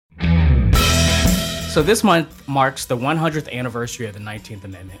So this month marks the 100th anniversary of the 19th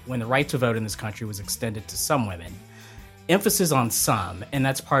Amendment, when the right to vote in this country was extended to some women. Emphasis on some, and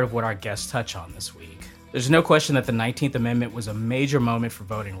that's part of what our guests touch on this week. There's no question that the 19th Amendment was a major moment for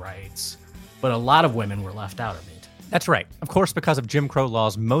voting rights, but a lot of women were left out of it. That's right. Of course, because of Jim Crow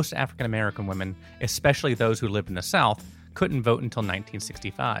laws, most African American women, especially those who lived in the South, couldn't vote until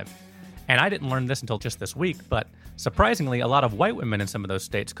 1965. And I didn't learn this until just this week, but surprisingly, a lot of white women in some of those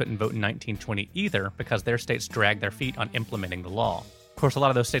states couldn't vote in 1920 either because their states dragged their feet on implementing the law. Of course, a lot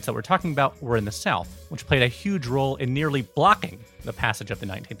of those states that we're talking about were in the South, which played a huge role in nearly blocking the passage of the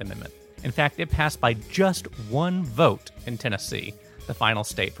 19th Amendment. In fact, it passed by just one vote in Tennessee, the final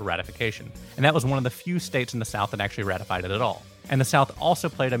state for ratification. And that was one of the few states in the South that actually ratified it at all. And the South also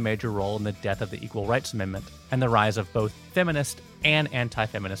played a major role in the death of the Equal Rights Amendment and the rise of both feminist and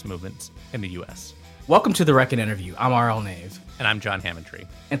anti-feminist movements in the U.S. Welcome to The Reckon Interview. I'm R.L. Nave. And I'm John Hammondtree.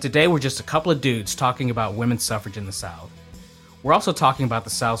 And today we're just a couple of dudes talking about women's suffrage in the South. We're also talking about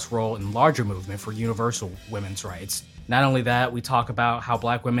the South's role in larger movement for universal women's rights. Not only that, we talk about how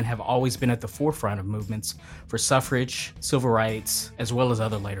Black women have always been at the forefront of movements for suffrage, civil rights, as well as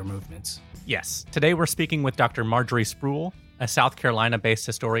other later movements. Yes. Today we're speaking with Dr. Marjorie Spruill, a South Carolina-based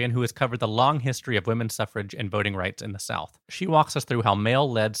historian who has covered the long history of women's suffrage and voting rights in the South. She walks us through how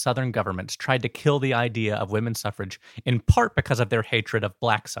male-led Southern governments tried to kill the idea of women's suffrage, in part because of their hatred of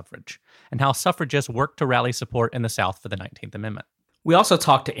Black suffrage, and how suffragists worked to rally support in the South for the 19th Amendment. We also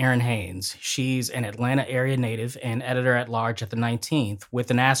talked to Erin Haynes. She's an Atlanta area native and editor-at-large at The 19th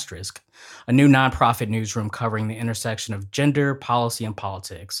with an Asterisk, a new nonprofit newsroom covering the intersection of gender, policy, and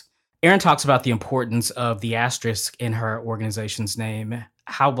politics. Erin talks about the importance of the asterisk in her organization's name,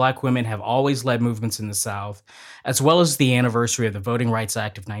 how Black women have always led movements in the South, as well as the anniversary of the Voting Rights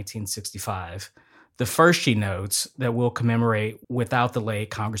Act of 1965. The first, she notes, that we'll commemorate without the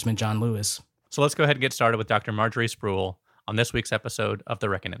late Congressman John Lewis. So let's go ahead and get started with Dr. Marjorie Spruill on this week's episode of The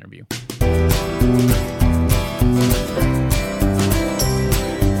Reckon Interview.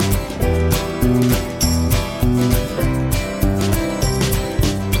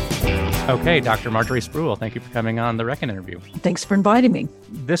 Okay, Dr. Marjorie Spruill, thank you for coming on The Reckon Interview. Thanks for inviting me.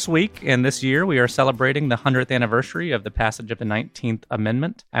 This week and this year, we are celebrating the 100th anniversary of the passage of the 19th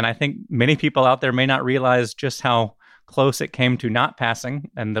Amendment. And I think many people out there may not realize just how close it came to not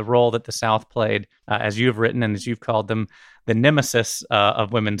passing and the role that the South played, as you've written and as you've called them, the nemesis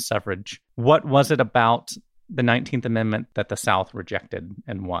of women's suffrage. What was it about the 19th Amendment that the South rejected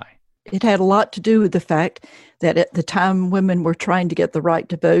and why? It had a lot to do with the fact that at the time women were trying to get the right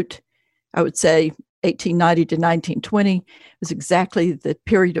to vote, I would say 1890 to 1920 was exactly the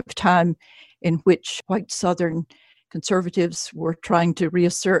period of time in which white Southern conservatives were trying to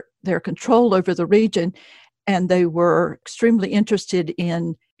reassert their control over the region, and they were extremely interested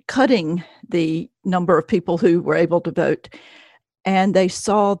in cutting the number of people who were able to vote. And they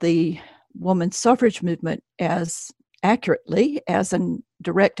saw the women's suffrage movement as accurately as a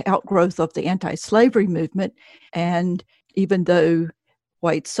direct outgrowth of the anti-slavery movement. And even though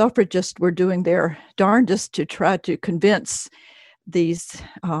white suffragists were doing their darndest to try to convince these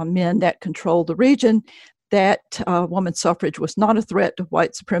men that controlled the region that women's suffrage was not a threat to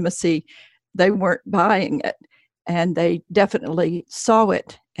white supremacy, they weren't buying it. And they definitely saw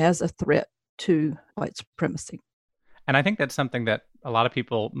it as a threat to white supremacy. And I think that's something that a lot of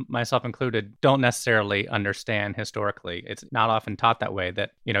people, myself included, don't necessarily understand historically. It's not often taught that way,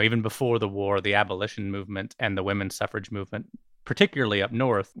 that, even before the war, the abolition movement and the women's suffrage movement, particularly up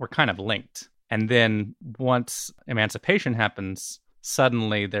north, were kind of linked. And then once emancipation happens,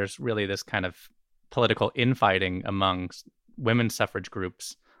 suddenly there's really this kind of political infighting among women's suffrage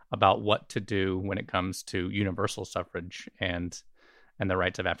groups about what to do when it comes to universal suffrage and the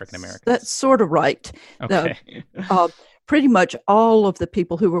rights of African Americans. That's sort of right. Okay. Pretty much all of the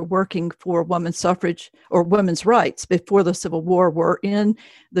people who were working for women's suffrage or women's rights before the Civil War were in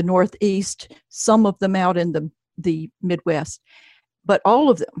the Northeast, some of them out in the Midwest, but all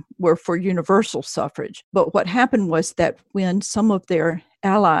of them were for universal suffrage. But what happened was that when some of their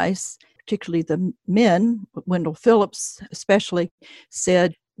allies, particularly the men, Wendell Phillips especially,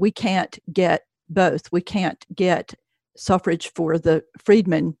 said, we can't get both. We can't get suffrage for the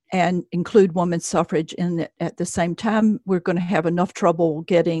freedmen and include women's suffrage in it at the same time. We're going to have enough trouble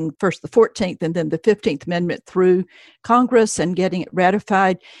getting first the 14th and then the 15th Amendment through Congress and getting it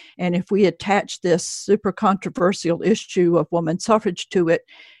ratified. And if we attach this super controversial issue of women's suffrage to it,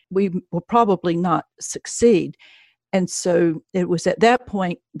 we will probably not succeed. And so it was at that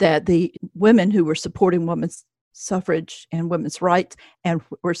point that the women who were supporting women's suffrage and women's rights and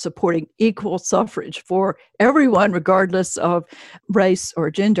were supporting equal suffrage for everyone, regardless of race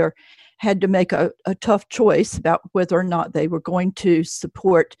or gender, had to make a tough choice about whether or not they were going to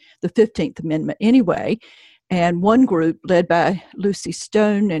support the 15th Amendment anyway. And one group, led by Lucy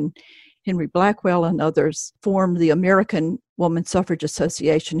Stone and Henry Blackwell and others, formed the American Woman Suffrage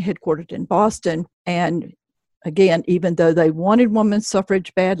Association, headquartered in Boston. And again, even though they wanted women's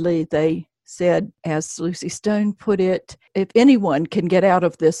suffrage badly, they said, as Lucy Stone put it, if anyone can get out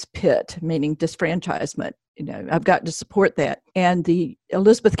of this pit, meaning disfranchisement, I've got to support that. And the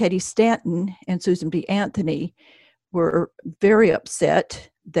Elizabeth Cady Stanton and Susan B. Anthony were very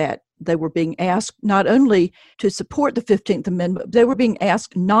upset that they were being asked not only to support the 15th Amendment, they were being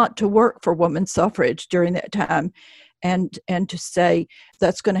asked not to work for women's suffrage during that time, and to say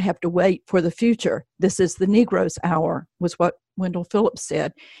that's going to have to wait for the future. This is the Negro's hour, was what Wendell Phillips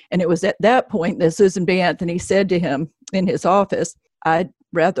said. And it was at that point that Susan B. Anthony said to him in his office, I'd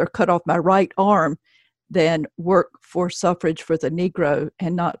rather cut off my right arm than work for suffrage for the Negro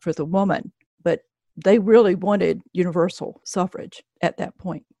and not for the woman. But they really wanted universal suffrage at that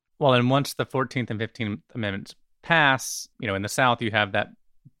point. Well, and once the 14th and 15th Amendments pass, in the South, you have that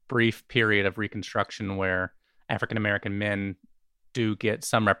brief period of Reconstruction where African-American men do get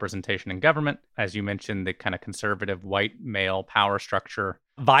some representation in government. As you mentioned, the kind of conservative white male power structure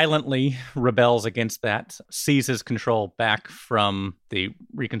violently rebels against that, seizes control back from the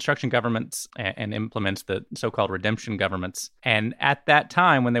Reconstruction governments and implements the so-called redemption governments. And at that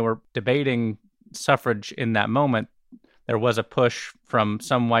time, when they were debating suffrage in that moment, there was a push from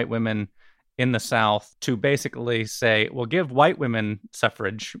some white women in the South to basically say, well, give white women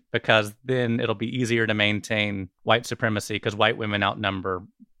suffrage because then it'll be easier to maintain white supremacy because white women outnumber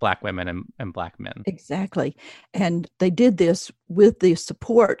Black women and Black men. Exactly. And they did this with the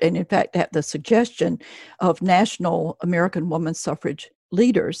support and, in fact, at the suggestion of national American woman suffrage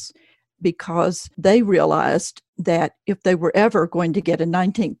leaders, because they realized that if they were ever going to get a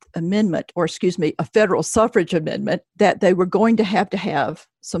 19th Amendment, a federal suffrage amendment, that they were going to have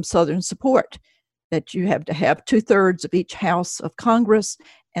some Southern support, that you have to have 2/3 of each house of Congress,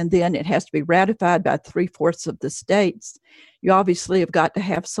 and then it has to be ratified by 3/4 of the states. You obviously have got to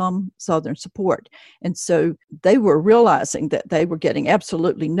have some Southern support. And so they were realizing that they were getting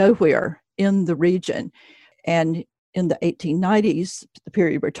absolutely nowhere in the region. And in the 1890s, the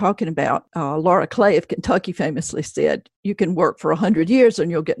period we're talking about, Laura Clay of Kentucky famously said, you can work for 100 years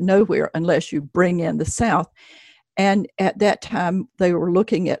and you'll get nowhere unless you bring in the South. And at that time, they were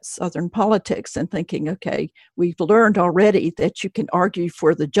looking at Southern politics and thinking, okay, we've learned already that you can argue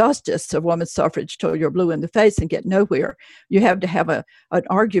for the justice of women's suffrage till you're blue in the face and get nowhere. You have to have an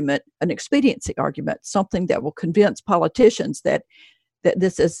argument, an expediency argument, something that will convince politicians that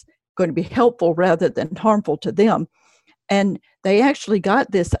this is going to be helpful rather than harmful to them. And they actually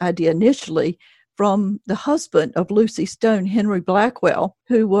got this idea initially from the husband of Lucy Stone, Henry Blackwell,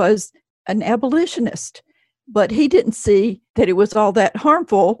 who was an abolitionist. But he didn't see that it was all that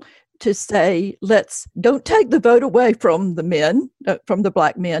harmful to say, don't take the vote away from the men, from the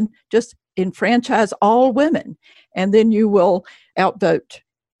Black men, just enfranchise all women, and then you will outvote.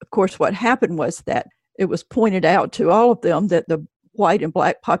 Of course, what happened was that it was pointed out to all of them that the white and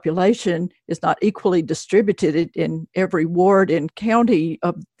Black population is not equally distributed in every ward and county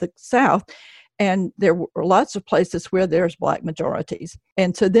of the South. And there were lots of places where there's Black majorities.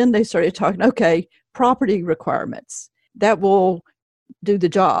 And so then they started talking, okay, property requirements, that will do the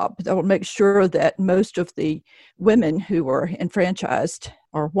job. That will make sure that most of the women who were enfranchised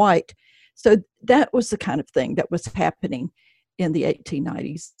are white. So that was the kind of thing that was happening in the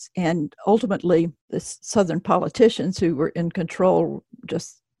 1890s. And ultimately, the Southern politicians who were in control,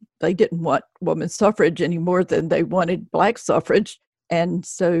 they didn't want women's suffrage any more than they wanted Black suffrage. And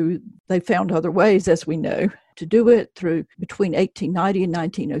so they found other ways, as we know, to do it through between 1890 and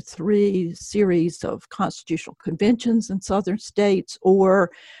 1903, series of constitutional conventions in Southern states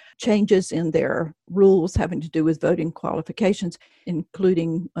or changes in their rules having to do with voting qualifications,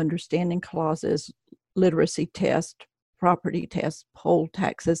 including understanding clauses, literacy test, property test, poll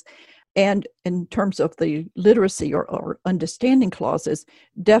taxes. And in terms of the literacy or understanding clauses,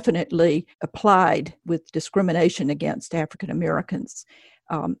 definitely applied with discrimination against African Americans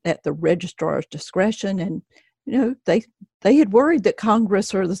at the registrar's discretion. And, they had worried that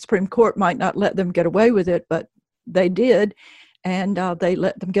Congress or the Supreme Court might not let them get away with it, but they did. And they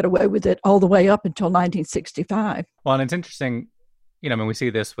let them get away with it all the way up until 1965. Well, and it's interesting, we see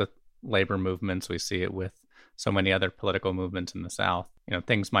this with labor movements. We see it with so many other political movements in the South.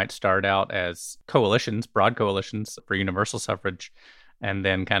 Things might start out as coalitions, broad coalitions for universal suffrage, and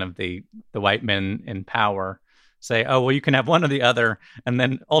then kind of the white men in power say, oh, well, you can have one or the other, and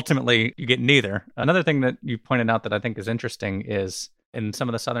then ultimately you get neither. Another thing that you pointed out that I think is interesting is In some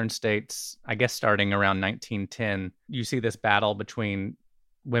of the southern states, I guess starting around 1910, you see this battle between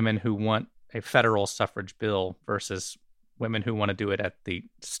women who want a federal suffrage bill versus women who want to do it at the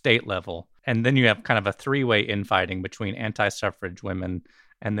state level. And then you have kind of a three-way infighting between anti-suffrage women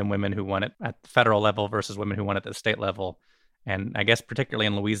and then women who want it at the federal level versus women who want it at the state level. And I guess particularly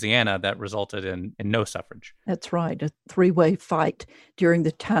in Louisiana, that resulted in no suffrage. That's right, a three-way fight during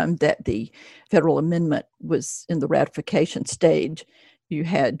the time that the federal amendment was in the ratification stage. You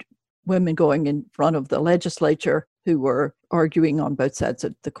had women going in front of the legislature who were arguing on both sides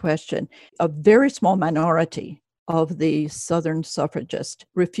of the question. A very small minority of the Southern suffragists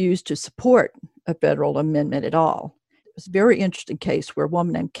refused to support a federal amendment at all. It was a very interesting case where a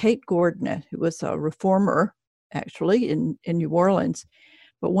woman named Kate Gordon, who was a reformer actually in New Orleans,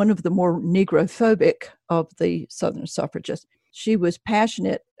 but one of the more negrophobic of the Southern suffragists, she was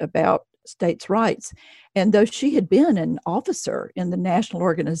passionate about states' rights. And though she had been an officer in the national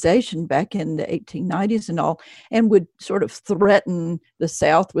organization back in the 1890s and all, and would sort of threaten the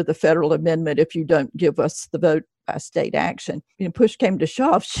South with a federal amendment if you don't give us the vote by state action. Push came to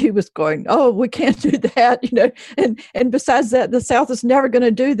shove, she was going, oh, we can't do that, and besides that, the South is never going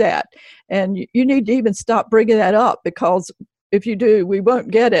to do that. And you need to even stop bringing that up, because if you do, we won't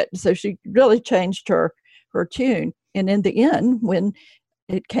get it. So she really changed her tune. And in the end, when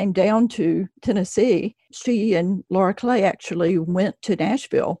it came down to Tennessee, she and Laura Clay actually went to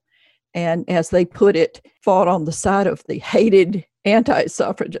Nashville and, as they put it, fought on the side of the hated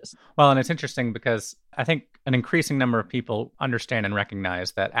anti-suffragists. Well, and it's interesting because I think an increasing number of people understand and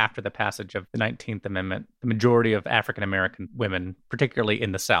recognize that after the passage of the 19th Amendment, the majority of African-American women, particularly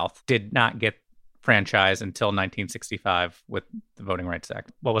in the South, did not get franchise until 1965 with the Voting Rights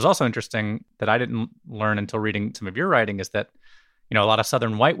Act. What was also interesting that I didn't learn until reading some of your writing is that a lot of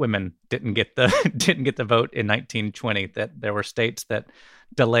Southern white women didn't get the vote in 1920, that there were states that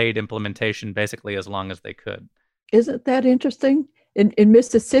delayed implementation basically as long as they could. Isn't that interesting? In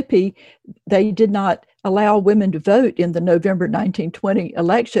Mississippi, they did not allow women to vote in the November 1920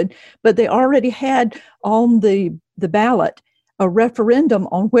 election, but they already had on the ballot a referendum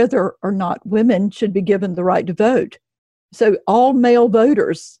on whether or not women should be given the right to vote. So all male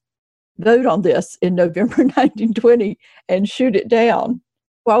voters vote on this in November 1920 and shoot it down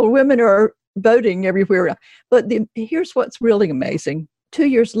while women are voting everywhere. But here's what's really amazing. 3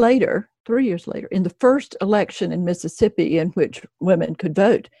 years later, in the first election in Mississippi in which women could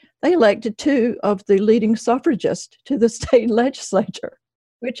vote, they elected two of the leading suffragists to the state legislature,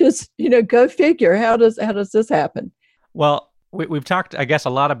 which is, go figure. How does this happen? Well, we've talked, I guess, a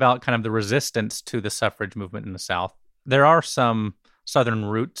lot about kind of the resistance to the suffrage movement in the South. There are some Southern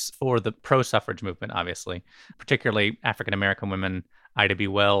roots for the pro-suffrage movement, obviously, particularly African-American women. Ida B.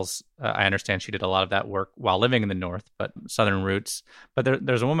 Wells, I understand she did a lot of that work while living in the North, but Southern roots. But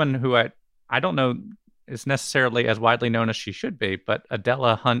there's a woman who I don't know is necessarily as widely known as she should be, but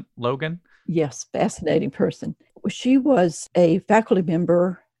Adela Hunt Logan. Yes, fascinating person. She was a faculty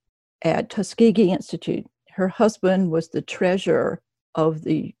member at Tuskegee Institute. Her husband was the treasurer of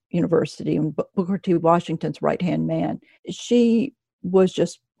the university and Booker T. Washington's right-hand man. She was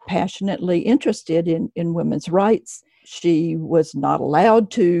just passionately interested in women's rights. She was not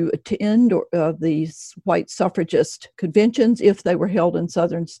allowed to attend these white suffragist conventions if they were held in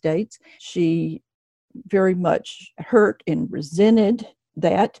Southern states. She very much hurt and resented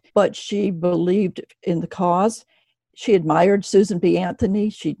that, but she believed in the cause. She admired Susan B. Anthony.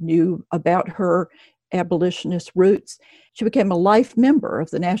 She knew about her abolitionist roots. She became a life member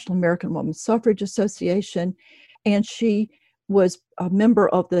of the National American Woman Suffrage Association, and she was a member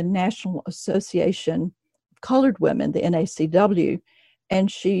of the National Association of Colored Women, the NACW,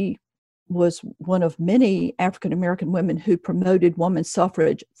 and she was one of many African American women who promoted women's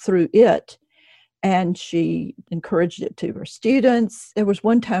suffrage through it, and she encouraged it to her students. There was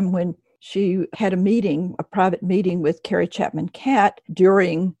one time when she had a private meeting with Carrie Chapman Catt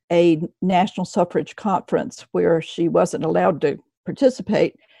during a national suffrage conference where she wasn't allowed to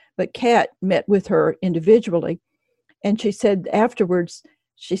participate, but Catt met with her individually. And she said afterwards,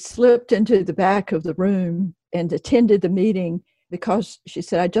 she slipped into the back of the room and attended the meeting because she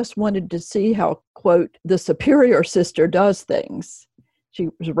said, I just wanted to see how, quote, the superior sister does things. She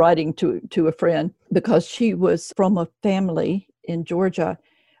was writing to a friend because she was from a family in Georgia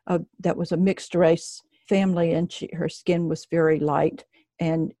that was a mixed race family, and her skin was very light,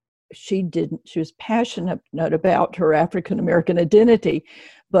 and she was passionate about her African American identity,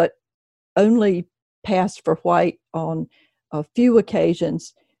 but only passed for white on a few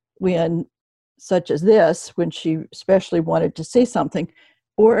occasions when, such as this, when she especially wanted to see something,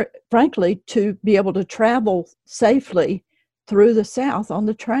 or frankly, to be able to travel safely through the South on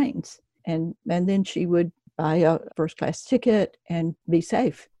the trains. And then she would buy a first-class ticket and be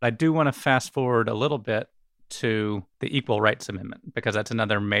safe. I do want to fast forward a little bit to the Equal Rights Amendment, because that's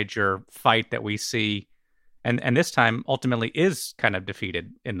another major fight that we see, and this time ultimately is kind of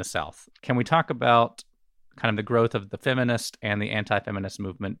defeated in the South. Can we talk about kind of the growth of the feminist and the anti-feminist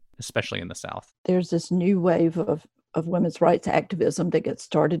movement, especially in the South? There's this new wave of women's rights activism that gets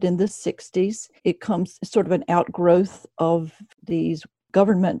started in the 60s. It comes sort of an outgrowth of these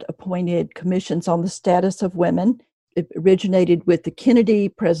government-appointed commissions on the status of women. It originated with the Kennedy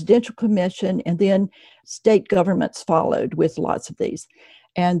Presidential Commission, and then state governments followed with lots of these.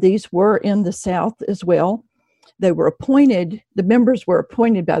 And these were in the South as well. They were appointed, the members were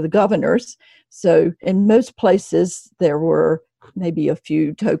appointed by the governors. So in most places, there were maybe a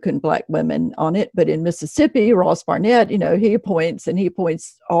few token Black women on it. But in Mississippi, Ross Barnett, he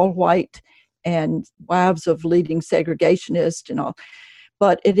appoints all white and wives of leading segregationists and all.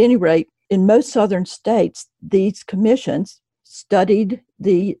 But at any rate, in most Southern states, these commissions studied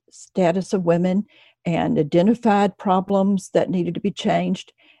the status of women and identified problems that needed to be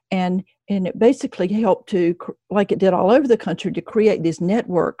changed. And it basically helped to, like it did all over the country, to create these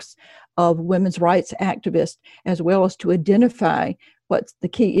networks of women's rights activists, as well as to identify what the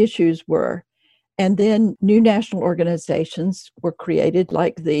key issues were. And then new national organizations were created,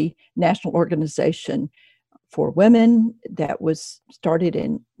 like the National Organization for Women that was started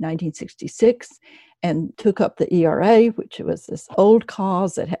in 1966 and took up the ERA, which was this old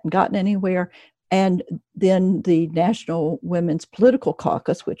cause that hadn't gotten anywhere. And then the National Women's Political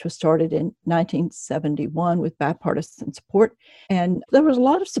Caucus, which was started in 1971 with bipartisan support. And there was a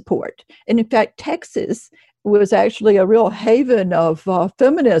lot of support. And in fact, Texas was actually a real haven of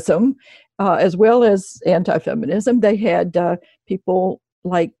feminism as well as anti-feminism. They had people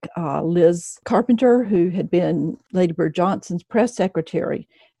like Liz Carpenter, who had been Lady Bird Johnson's press secretary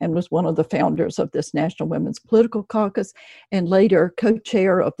and was one of the founders of this National Women's Political Caucus, and later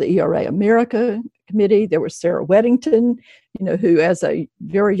co-chair of the ERA America Committee. There was Sarah Weddington, who as a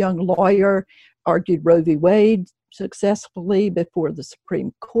very young lawyer argued Roe v. Wade successfully before the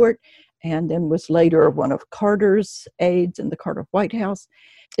Supreme Court, and then was later one of Carter's aides in the Carter White House.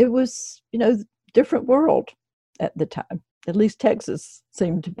 It was, different world at the time. At least Texas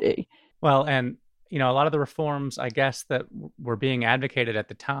seemed to be. Well, and, a lot of the reforms, I guess, that were being advocated at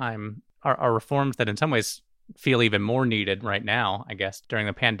the time are reforms that in some ways feel even more needed right now, I guess, during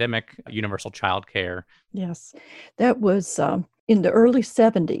the pandemic, universal childcare. Yes, that was in the early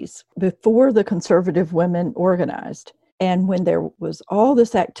 70s, before the conservative women organized. And when there was all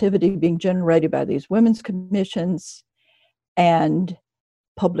this activity being generated by these women's commissions, and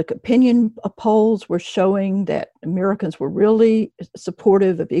public opinion polls were showing that Americans were really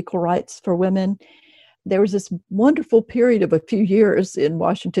supportive of equal rights for women. There was this wonderful period of a few years in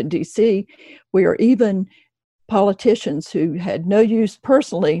Washington, D.C., where even politicians who had no use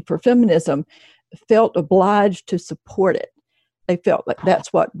personally for feminism felt obliged to support it. They felt like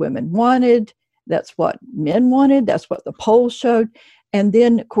that's what women wanted, that's what men wanted, that's what the polls showed. And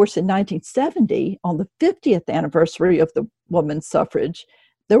then, of course, in 1970, on the 50th anniversary of the women's suffrage,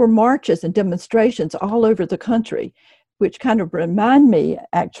 there were marches and demonstrations all over the country, which kind of remind me,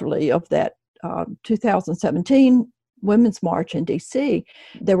 actually, of that 2017 Women's March in D.C.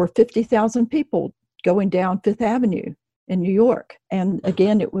 There were 50,000 people going down Fifth Avenue in New York. And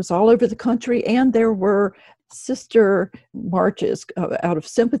again, it was all over the country, and there were sister marches out of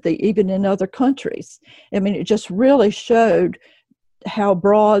sympathy, even in other countries. I mean, it just really showed how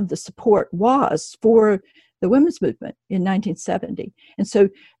broad the support was for the women's movement in 1970. And so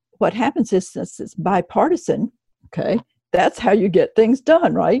what happens is, since it's bipartisan, okay, that's how you get things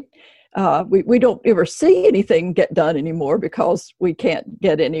done, right? We don't ever see anything get done anymore because we can't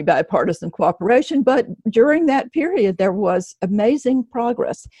get any bipartisan cooperation. But during that period, there was amazing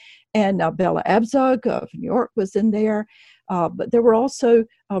progress. And Bella Abzug of New York was in there. But there were also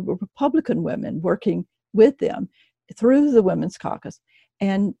Republican women working with them through the Women's Caucus.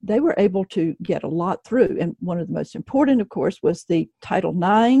 And they were able to get a lot through. And one of the most important, of course, was the Title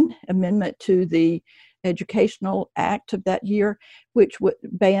IX amendment to the Educational Act of that year, which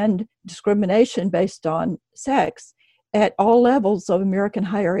banned discrimination based on sex at all levels of American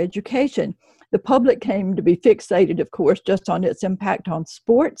higher education. The public came to be fixated, of course, just on its impact on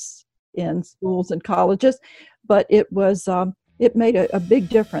sports in schools and colleges, but it made a big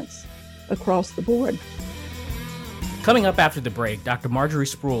difference across the board. Coming up after the break, Dr. Marjorie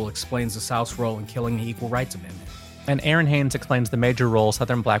Sproul explains the South's role in killing the Equal Rights Amendment. And Erin Haynes explains the major role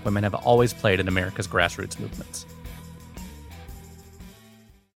Southern Black women have always played in America's grassroots movements.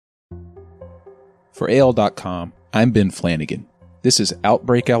 For AL.com, I'm Ben Flanagan. This is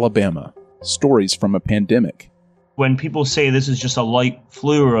Outbreak Alabama, Stories from a Pandemic. When people say this is just a light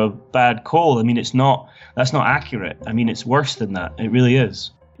flu or a bad cold, I mean, that's not accurate. I mean, it's worse than that. It really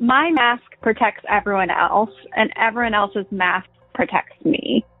is. My mask protects everyone else, and everyone else's mask protects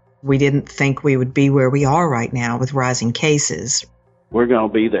me. We didn't think we would be where we are right now with rising cases. We're going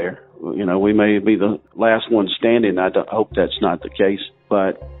to be there. You know, we may be the last one standing. I hope that's not the case,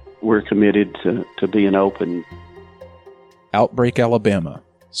 but we're committed to being open. Outbreak Alabama,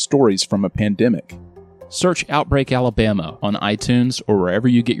 Stories from a Pandemic. Search Outbreak Alabama on iTunes or wherever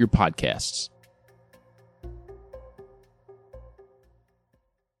you get your podcasts.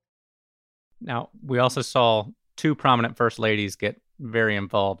 Now, we also saw two prominent first ladies get very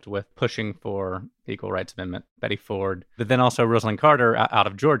involved with pushing for the Equal Rights Amendment. Betty Ford, but then also Rosalind Carter out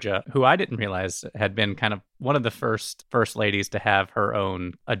of Georgia, who I didn't realize had been kind of one of the first ladies to have her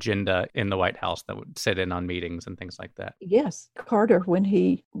own agenda in the White House that would sit in on meetings and things like that. Yes, Carter, when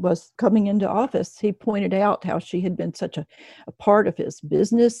he was coming into office, he pointed out how she had been such a part of his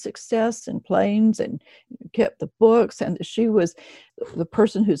business success and planes and kept the books, and she was the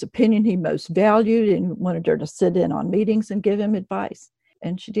person whose opinion he most valued and wanted her to sit in on meetings and give him advice.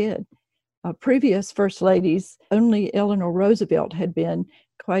 And she did. Previous first ladies, only Eleanor Roosevelt had been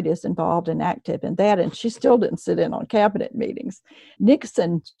quite as involved and active in that, and she still didn't sit in on cabinet meetings.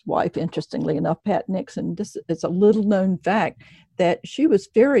 Nixon's wife, interestingly enough, Pat Nixon, this is a little known fact, that she was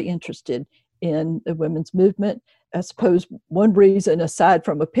very interested in the women's movement. I suppose one reason, aside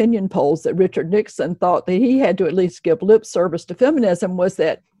from opinion polls, that Richard Nixon thought that he had to at least give lip service to feminism was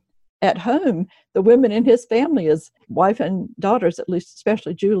that at home, the women in his family, his wife and daughters, at least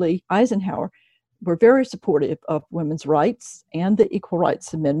especially Julie Eisenhower, were very supportive of women's rights and the Equal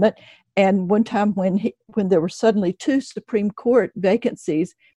Rights Amendment. And one time when there were suddenly two Supreme Court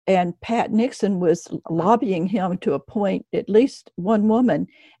vacancies and Pat Nixon was lobbying him to appoint at least one woman,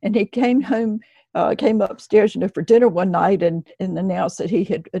 and he came upstairs, for dinner one night and announced that he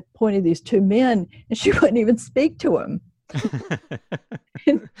had appointed these two men, and she wouldn't even speak to him.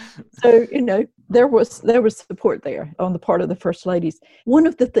 So, there was support there on the part of the first ladies. One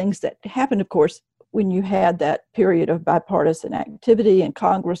of the things that happened, of course, when you had that period of bipartisan activity and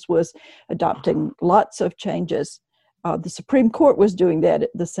Congress was adopting lots of changes, the Supreme Court was doing that at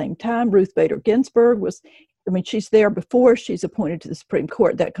the same time. Ruth Bader Ginsburg she's there before she's appointed to the Supreme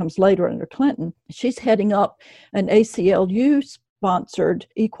Court. That comes later under Clinton. She's heading up an ACLU-sponsored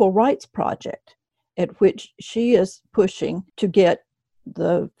Equal Rights Project, at which she is pushing to get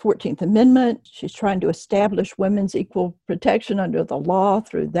the 14th Amendment. She's trying to establish women's equal protection under the law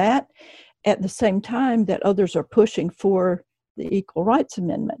through that, at the same time that others are pushing for the Equal Rights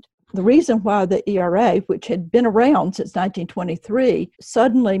Amendment. The reason why the ERA, which had been around since 1923,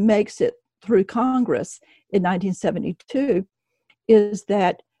 suddenly makes it through Congress in 1972 is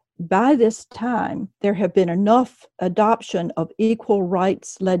that by this time, there have been enough adoption of equal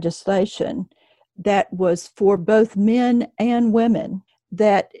rights legislation that was for both men and women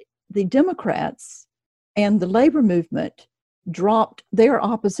that the Democrats and the labor movement dropped their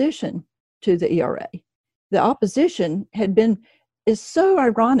opposition to the ERA. The opposition is so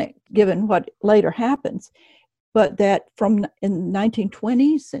ironic given what later happens, but that from in the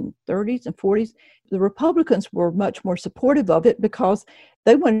 1920s and 30s and 40s, the Republicans were much more supportive of it because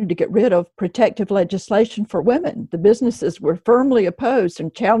they wanted to get rid of protective legislation for women. The businesses were firmly opposed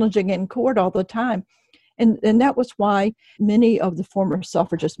and challenging in court all the time. And that was why many of the former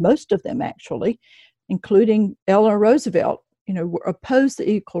suffragists, most of them actually, including Eleanor Roosevelt, were opposed to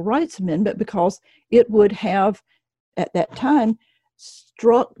the Equal Rights Amendment because it would have, at that time,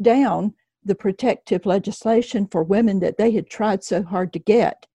 struck down the protective legislation for women that they had tried so hard to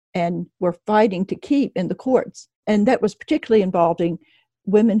get and were fighting to keep in the courts. And that was particularly involving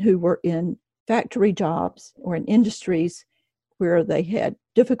women who were in factory jobs or in industries where they had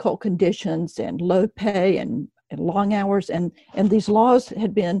difficult conditions and low pay and long hours. And these laws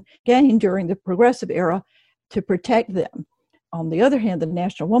had been gained during the Progressive era to protect them. On the other hand, the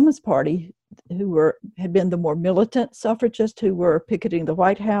National Woman's Party, who had been the more militant suffragists who were picketing the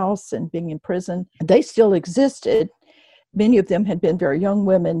White House and being in prison, they still existed. Many of them had been very young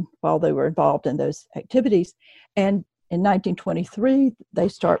women while they were involved in those activities. And in 1923, they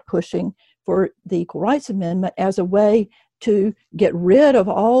start pushing for the Equal Rights Amendment as a way to get rid of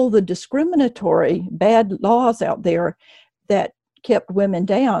all the discriminatory bad laws out there that kept women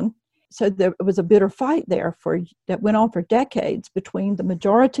down. So there was a bitter fight there that went on for decades between the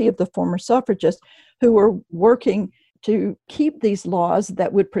majority of the former suffragists who were working to keep these laws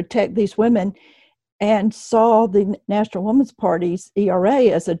that would protect these women and saw the National Woman's Party's ERA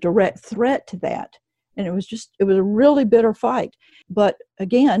as a direct threat to that. And it was a really bitter fight. But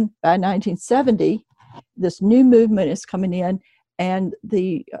again, by 1970, this new movement is coming in, and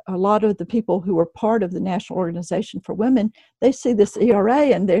a lot of the people who are part of the National Organization for Women, they see this ERA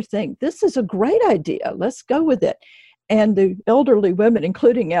and they think, this is a great idea, let's go with it. And the elderly women,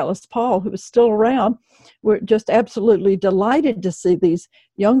 including Alice Paul, who was still around, were just absolutely delighted to see these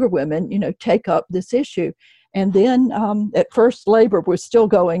younger women, take up this issue. And then at first, labor was still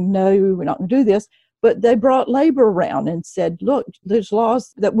going, no, we're not going to do this. But they brought labor around and said, look, there's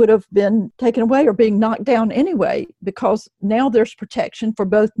laws that would have been taken away or being knocked down anyway, because now there's protection for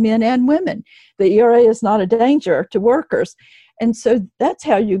both men and women. The ERA is not a danger to workers. And so that's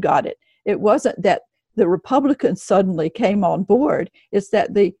how you got it. It wasn't that the Republicans suddenly came on board. It's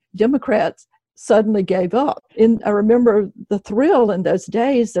that the Democrats suddenly gave up. And I remember the thrill in those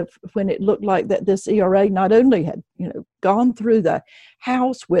days of when it looked like that this ERA not only had, gone through the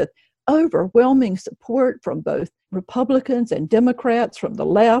House with overwhelming support from both Republicans and Democrats, from the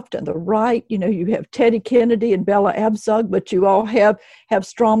left and the right. You have Teddy Kennedy and Bella Abzug, but you all have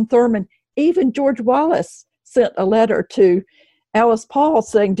Strom Thurmond. Even George Wallace sent a letter to Alice Paul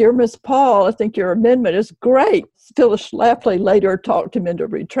saying, "Dear Miss Paul, I think your amendment is great." Phyllis Schlafly later talked him into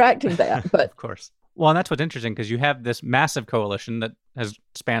retracting that. But of course. Well, and that's what's interesting, because you have this massive coalition that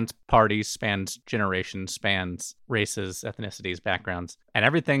spans parties, spans generations, spans races, ethnicities, backgrounds, and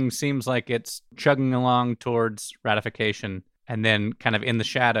everything seems like it's chugging along towards ratification. And then kind of in the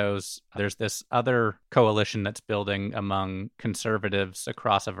shadows, there's this other coalition that's building among conservatives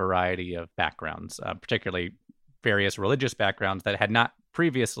across a variety of backgrounds, particularly various religious backgrounds that had not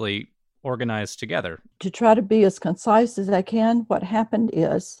previously organized together. To try to be as concise as I can, what happened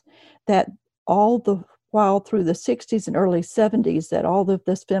is that all the while through the 60s and early 70s that all of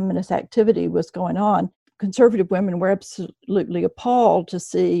this feminist activity was going on, conservative women were absolutely appalled to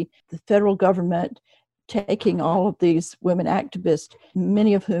see the federal government taking all of these women activists,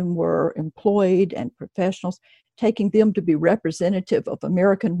 many of whom were employed and professionals, taking them to be representative of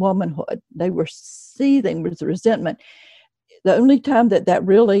American womanhood. They were seething with resentment. The only time that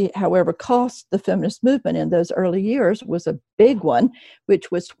really, however, cost the feminist movement in those early years was a big one, which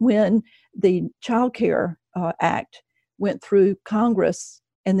was when the Child Care Act went through Congress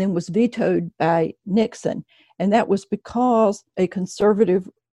and then was vetoed by Nixon. And that was because a conservative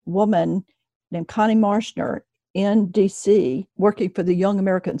woman named Connie Marshner in D.C., working for the Young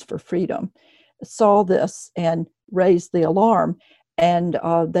Americans for Freedom, saw this and raised the alarm. And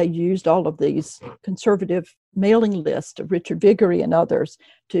they used all of these conservative mailing lists of Richard Viguerie and others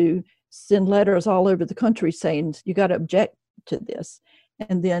to send letters all over the country saying, you got to object to this.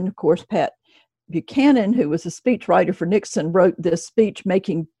 And then, of course, Pat Buchanan, who was a speechwriter for Nixon, wrote this speech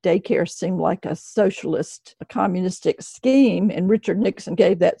making daycare seem like a socialist, a communistic scheme. And Richard Nixon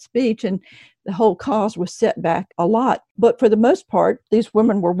gave that speech, and the whole cause was set back a lot. But for the most part, these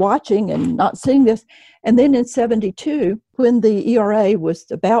women were watching and not seeing this. And then in 72, when the ERA was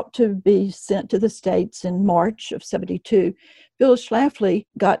about to be sent to the States in March of 72, Phyllis Schlafly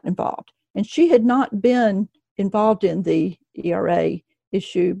got involved. And she had not been involved in the ERA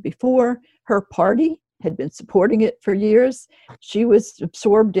issue before. Her party had been supporting it for years. She was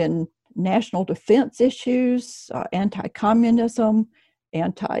absorbed in national defense issues, anti-communism,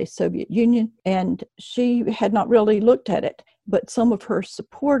 anti-Soviet Union, and she had not really looked at it. But some of her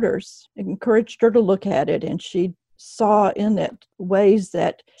supporters encouraged her to look at it, and she saw in it ways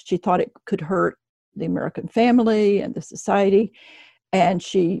that she thought it could hurt the American family and the society. And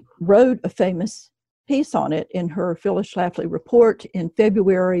she wrote a famous piece on it in her Phyllis Schlafly report in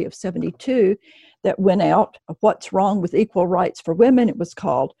February of 72 that went out, What's Wrong with Equal Rights for Women, it was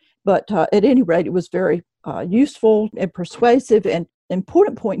called. But at any rate, it was very useful and persuasive. And the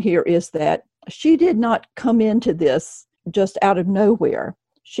important point here is that she did not come into this just out of nowhere.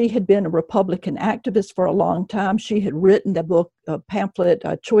 She had been a Republican activist for a long time. She had written the book, a pamphlet,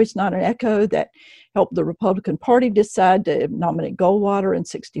 Choice Not an Echo, that helped the Republican Party decide to nominate Goldwater in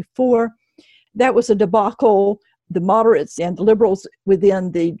 64. That was a debacle. The moderates and the liberals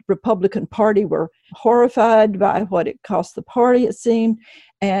within the Republican Party were horrified by what it cost the party, it seemed,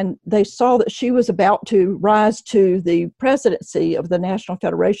 and they saw that she was about to rise to the presidency of the National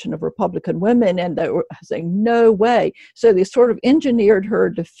Federation of Republican Women, and they were saying, no way. So they sort of engineered her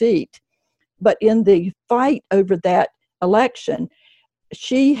defeat. But in the fight over that election,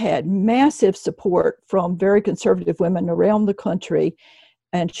 she had massive support from very conservative women around the country,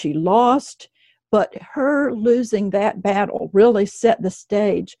 and she lost. But her losing that battle really set the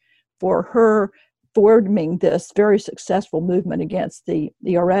stage for her forming this very successful movement against the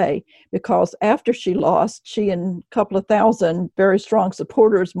ERA, because after she lost, she and a couple of thousand very strong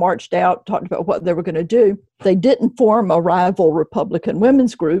supporters marched out, talked about what they were going to do. They didn't form a rival Republican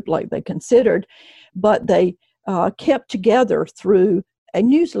women's group like they considered, but they kept together through a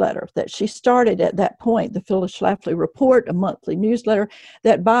newsletter that she started at that point, the Phyllis Schlafly Report, a monthly newsletter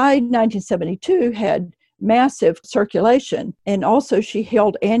that by 1972 had massive circulation. And also she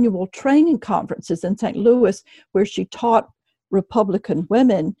held annual training conferences in St. Louis where she taught Republican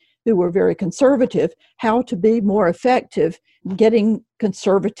women who were very conservative how to be more effective in getting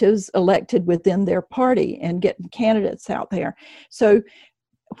conservatives elected within their party and getting candidates out there. So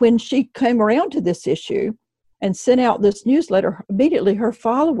when she came around to this issue and sent out this newsletter, immediately her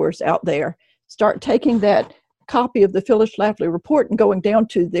followers out there start taking that copy of the Phyllis Schlafly Report and going down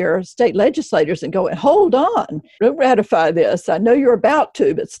to their state legislators and going, hold on, don't ratify this. I know you're about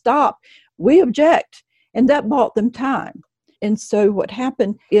to, but stop. We object. And that bought them time. And so what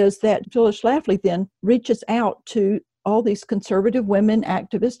happened is that Phyllis Schlafly then reaches out to all these conservative women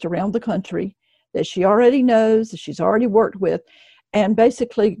activists around the country that she already knows, that she's already worked with, and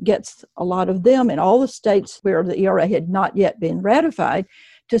basically gets a lot of them in all the states where the ERA had not yet been ratified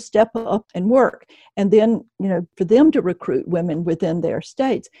to step up and work. And then, for them to recruit women within their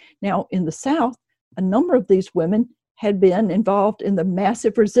states. Now, in the South, a number of these women had been involved in the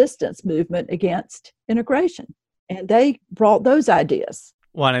massive resistance movement against integration. And they brought those ideas.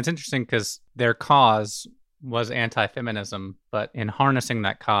 Well, and it's interesting because their cause was anti-feminism, but in harnessing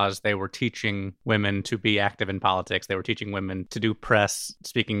that cause, they were teaching women to be active in politics. They were teaching women to do press,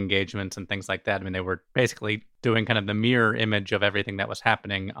 speaking engagements, and things like that. I mean, they were basically doing kind of the mirror image of everything that was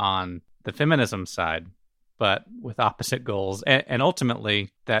happening on the feminism side, but with opposite goals. And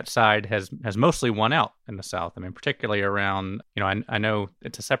ultimately, that side has mostly won out in the South. I mean, particularly around, I know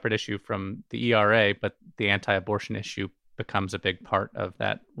it's a separate issue from the ERA, but the anti-abortion issue becomes a big part of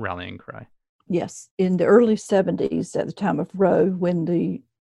that rallying cry. Yes. In the early 70s, at the time of Roe, when the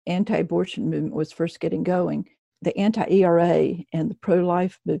anti-abortion movement was first getting going, the anti-ERA and the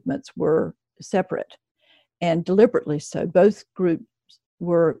pro-life movements were separate, and deliberately so. Both groups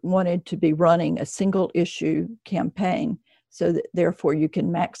wanted to be running a single issue campaign so that therefore you can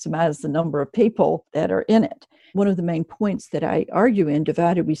maximize the number of people that are in it. One of the main points that I argue in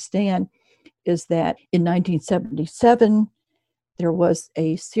Divided We Stand is that in 1977, there was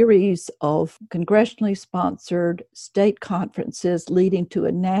a series of congressionally sponsored state conferences leading to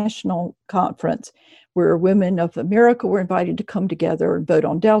a national conference where women of America were invited to come together and vote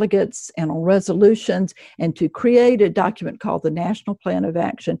on delegates and on resolutions and to create a document called the National Plan of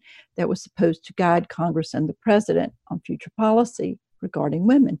Action that was supposed to guide Congress and the president on future policy regarding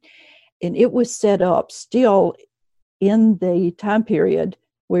women. And it was set up still in the time period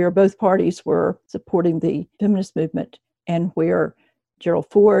where both parties were supporting the feminist movement and where Gerald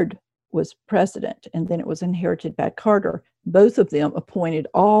Ford was president, and then it was inherited by Carter. Both of them appointed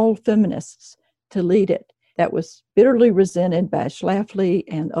all feminists to lead it. That was bitterly resented by Schlafly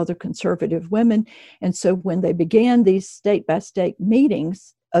and other conservative women. And so when they began these state-by-state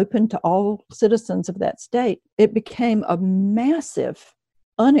meetings open to all citizens of that state, it became a massive,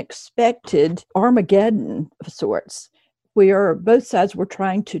 unexpected Armageddon of sorts, where both sides were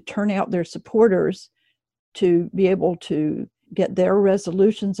trying to turn out their supporters to be able to get their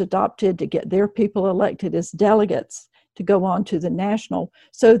resolutions adopted, to get their people elected as delegates to go on to the national,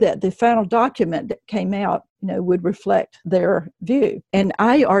 so that the final document that came out, would reflect their view. And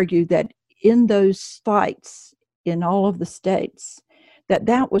I argue that in those fights in all of the states,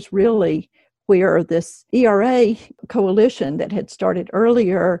 that was really where this ERA coalition that had started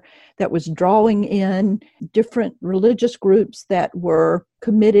earlier, that was drawing in different religious groups that were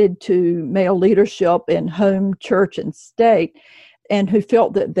committed to male leadership in home, church, and state, and who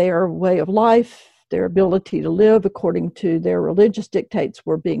felt that their way of life, their ability to live according to their religious dictates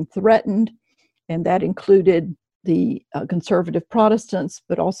were being threatened. And that included the conservative Protestants,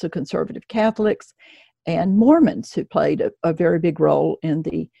 but also conservative Catholics and Mormons, who played a very big role in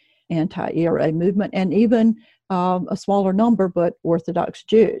the anti-ERA movement, and even a smaller number, but Orthodox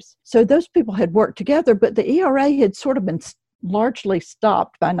Jews. So those people had worked together, but the ERA had sort of been largely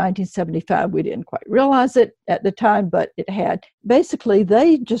stopped by 1975. We didn't quite realize it at the time, but it had. Basically,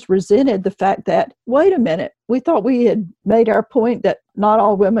 they just resented the fact that, wait a minute, we thought we had made our point that not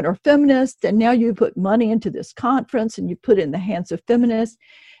all women are feminists, and now you put money into this conference and you put it in the hands of feminists.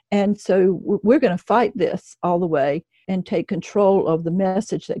 And so we're going to fight this all the way and take control of the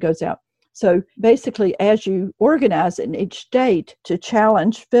message that goes out. So basically, as you organize in each state to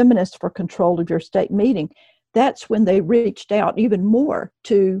challenge feminists for control of your state meeting, that's when they reached out even more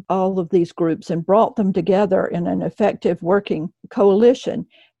to all of these groups and brought them together in an effective working coalition.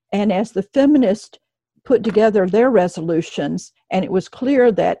 And as the feminists put together their resolutions, and it was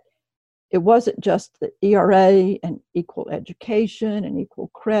clear that it wasn't just the ERA and equal education and equal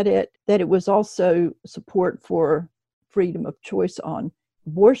credit, that it was also support for freedom of choice on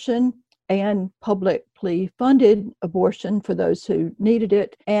abortion and publicly funded abortion for those who needed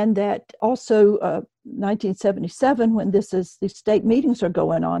it. And that also 1977, when these state meetings are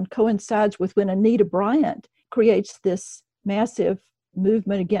going on, coincides with when Anita Bryant creates this massive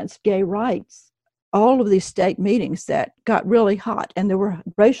movement against gay rights. All of these state meetings that got really hot, and there were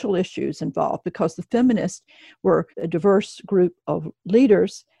racial issues involved because the feminists were a diverse group of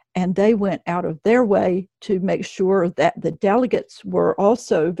leaders, and they went out of their way to make sure that the delegates were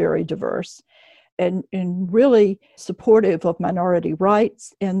also very diverse and really supportive of minority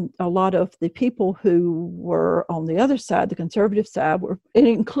rights. And a lot of the people who were on the other side, the conservative side, it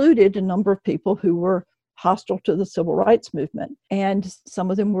included a number of people who were hostile to the civil rights movement. And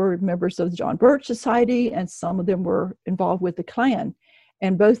some of them were members of the John Birch Society, and some of them were involved with the Klan.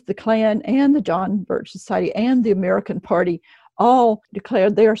 And both the Klan and the John Birch Society and the American Party all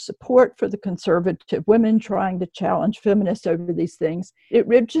declared their support for the conservative women trying to challenge feminists over these things. It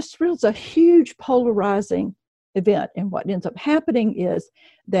just was a huge polarizing event. And what ends up happening is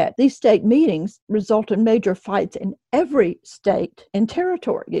that these state meetings result in major fights in every state and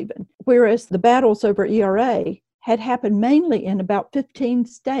territory even, whereas the battles over ERA had happened mainly in about 15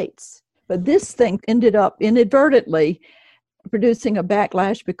 states. But this thing ended up inadvertently producing a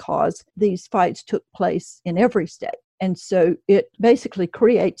backlash because these fights took place in every state. And so it basically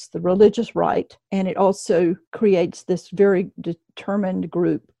creates the religious right, and it also creates this very determined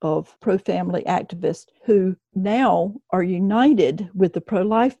group of pro-family activists who now are united with the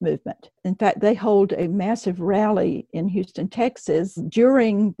pro-life movement. In fact, they hold a massive rally in Houston, Texas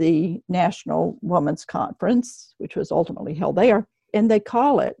during the National Women's Conference, which was ultimately held there. And they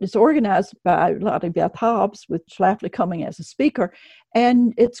call it's organized by Lottie Beth Hobbs, with Schlafly coming as a speaker,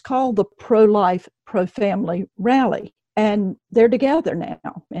 and it's called the Pro-Life, Pro-Family Rally. And they're together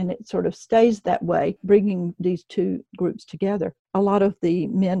now, and it sort of stays that way, bringing these two groups together. A lot of the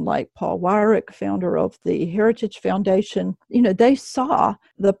men like Paul Weyrich, founder of the Heritage Foundation, they saw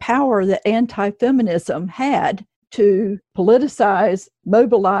the power that anti-feminism had to politicize,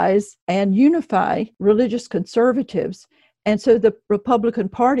 mobilize, and unify religious conservatives. And so the Republican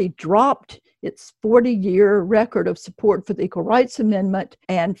Party dropped its 40-year record of support for the Equal Rights Amendment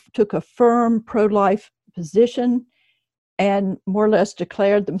and took a firm pro-life position and more or less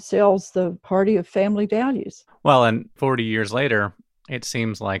declared themselves the party of family values. Well, and 40 years later, it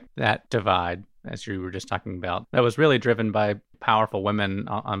seems like that divide, as you were just talking about, that was really driven by powerful women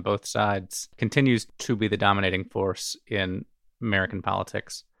on both sides, continues to be the dominating force in American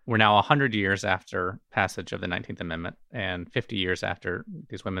politics. We're now 100 years after passage of the 19th Amendment and 50 years after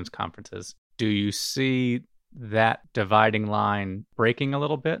these women's conferences. Do you see that dividing line breaking a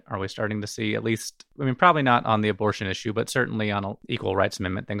little bit? Are we starting to see, at least, probably not on the abortion issue, but certainly on an equal rights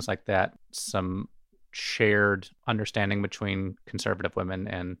amendment, things like that, some shared understanding between conservative women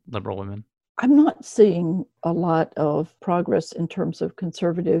and liberal women? I'm not seeing a lot of progress in terms of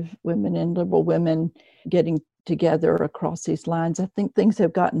conservative women and liberal women getting together across these lines. I think things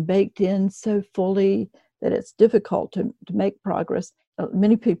have gotten baked in so fully that it's difficult to make progress.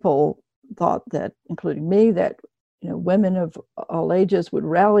 Many people thought that, including me, that women of all ages would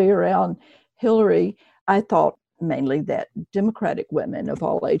rally around Hillary. I thought mainly that Democratic women of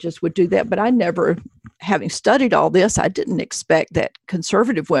all ages would do that, but I never, having studied all this, I didn't expect that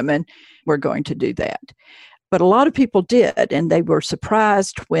conservative women were going to do that. But a lot of people did, and they were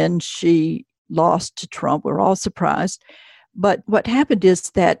surprised when she lost to Trump. We're all surprised. But what happened is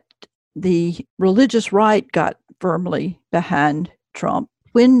that the religious right got firmly behind Trump.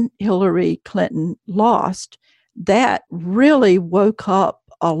 When Hillary Clinton lost, that really woke up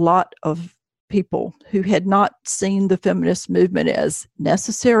a lot of people who had not seen the feminist movement as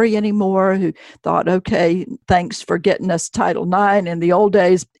necessary anymore, who thought, okay, thanks for getting us Title IX in the old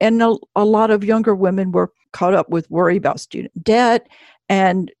days. And a lot of younger women were caught up with worry about student debt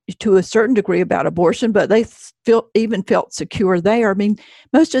and to a certain degree about abortion, but they even felt secure there.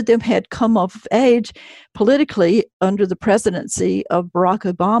 Most of them had come of age politically under the presidency of Barack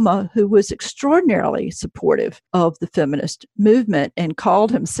Obama, who was extraordinarily supportive of the feminist movement and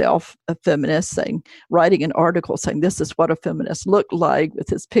called himself a feminist, writing an article saying this is what a feminist looked like with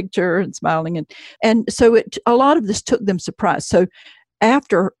his picture and smiling. And so a lot of this took them surprise. So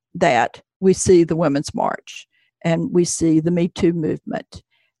after that, we see the Women's March. And we see the Me Too movement,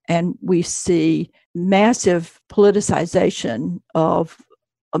 and we see massive politicization of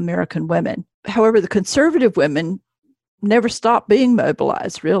American women. However, the conservative women never stopped being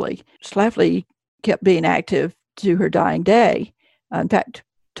mobilized, really. Schlafly kept being active to her dying day. In fact,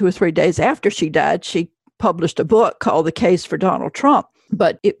 2 or 3 days after she died, she published a book called The Case for Donald Trump.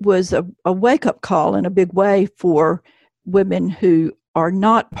 But it was a wake-up call in a big way for women who are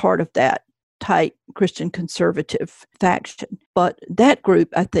not part of that tight Christian conservative faction. But that group,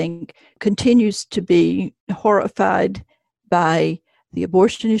 I think, continues to be horrified by the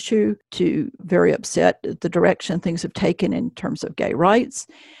abortion issue, to very upset at the direction things have taken in terms of gay rights,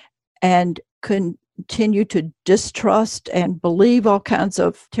 and continue to distrust and believe all kinds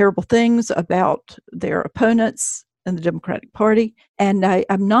of terrible things about their opponents in the Democratic Party. And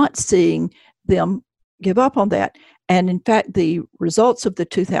I'm not seeing them give up on that. And in fact, the results of the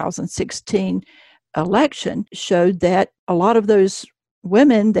 2016 election showed that a lot of those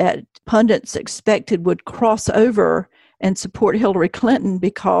women that pundits expected would cross over and support Hillary Clinton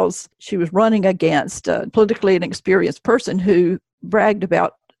because she was running against a politically inexperienced person who bragged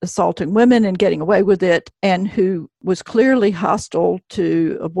about assaulting women and getting away with it, and who was clearly hostile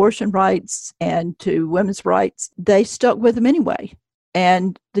to abortion rights and to women's rights, they stuck with him anyway.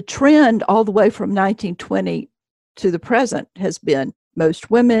 And the trend all the way from 1920 to the present has been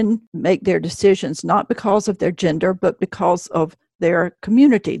most women make their decisions not because of their gender, but because of their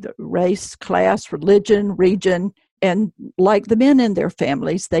community, the race, class, religion, region. And like the men in their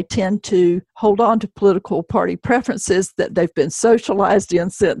families, they tend to hold on to political party preferences that they've been socialized in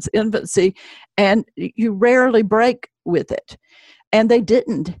since infancy, and you rarely break with it. And they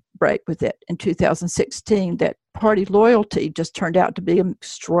didn't break with it in 2016. That party loyalty just turned out to be an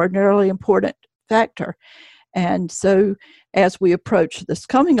extraordinarily important factor. And so as we approach this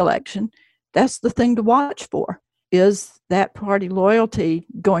coming election, that's the thing to watch for. Is that party loyalty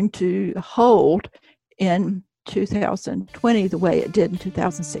going to hold in 2020 the way it did in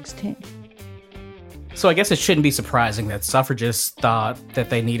 2016? So I guess it shouldn't be surprising that suffragists thought that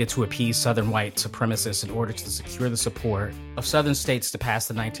they needed to appease Southern white supremacists in order to secure the support of Southern states to pass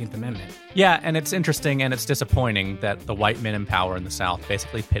the 19th Amendment. Yeah, and it's interesting and it's disappointing that the white men in power in the South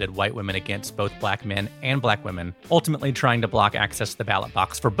basically pitted white women against both black men and black women, ultimately trying to block access to the ballot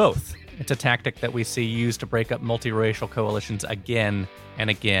box for both. It's a tactic that we see used to break up multiracial coalitions again and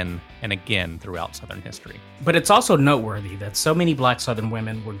again and again throughout Southern history. But it's also noteworthy that so many black Southern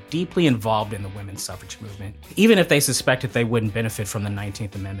women were deeply involved in the women's suffrage movement, even if they suspected they wouldn't benefit from the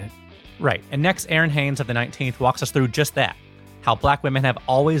 19th Amendment. Right, and next, Erin Haynes of the 19th walks us through just that, how black women have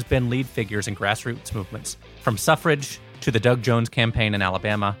always been lead figures in grassroots movements, from suffrage to the Doug Jones campaign in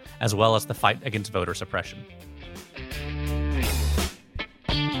Alabama, as well as the fight against voter suppression.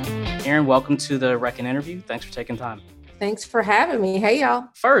 Erin, welcome to the Reckon interview. Thanks for taking time. Thanks for having me. Hey, y'all.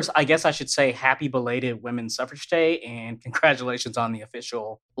 First, I guess I should say happy belated Women's Suffrage Day and congratulations on the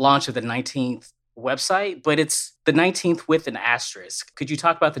official launch of the 19th website. But it's the 19th with an asterisk. Could you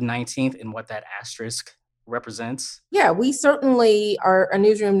talk about the 19th and what that asterisk represents? Yeah, we certainly are a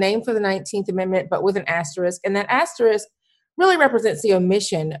newsroom named for the 19th Amendment, but with an asterisk. And that asterisk really represents the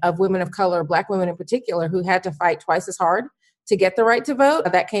omission of women of color, black women in particular, who had to fight twice as hard to get the right to vote.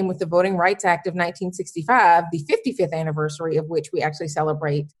 That came with the Voting Rights Act of 1965, the 55th anniversary of which we actually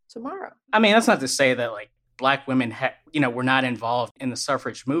celebrate tomorrow. I mean, that's not to say that black women, were not involved in the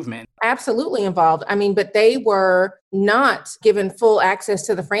suffrage movement. Absolutely involved. I mean, but they were not given full access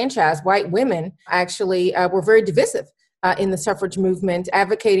to the franchise. White women actually were very divisive in the suffrage movement,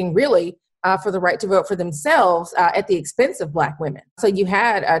 advocating really for the right to vote for themselves at the expense of black women. So you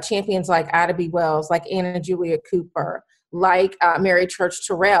had champions like Ida B. Wells, like Anna Julia Cooper, like Mary Church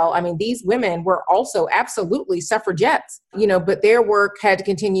Terrell. I mean, these women were also absolutely suffragettes, but their work had to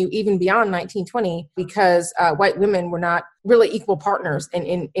continue even beyond 1920 because white women were not really equal partners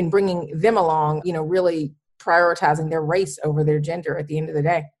in bringing them along, really prioritizing their race over their gender at the end of the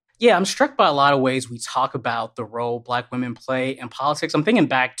day. Yeah, I'm struck by a lot of ways we talk about the role black women play in politics. I'm thinking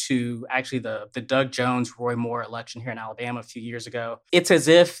back to actually the Doug Jones, Roy Moore election here in Alabama a few years ago. It's as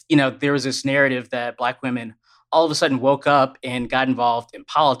if, there was this narrative that black women all of a sudden woke up and got involved in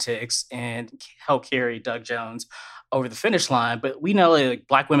politics and helped carry Doug Jones over the finish line. But we know that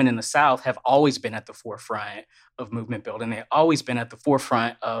black women in the South have always been at the forefront of movement building. They've always been at the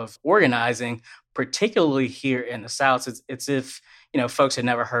forefront of organizing, particularly here in the South. It's if, folks had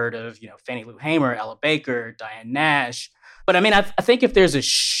never heard of, Fannie Lou Hamer, Ella Baker, Diane Nash. But I mean, I think if there's a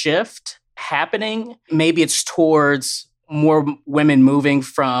shift happening, maybe it's towards more women moving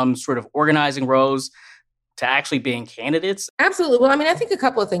from sort of organizing roles to actually being candidates? Absolutely. Well, I mean, I think a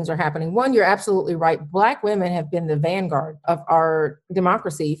couple of things are happening. One, you're absolutely right. Black women have been the vanguard of our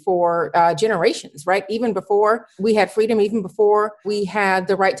democracy for generations, right? Even before we had freedom, even before we had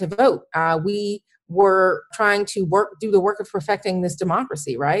the right to vote, we were trying to do the work of perfecting this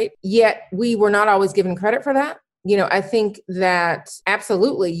democracy, right? Yet we were not always given credit for that. I think that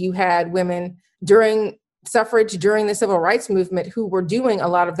absolutely you had women during suffrage, during the civil rights movement, who were doing a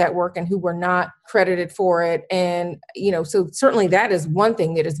lot of that work and who were not credited for it. And, so certainly that is one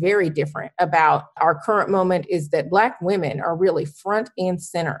thing that is very different about our current moment, is that Black women are really front and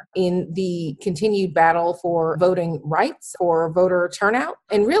center in the continued battle for voting rights, for voter turnout,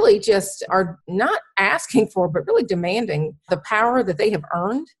 and really just are not asking for, but really demanding the power that they have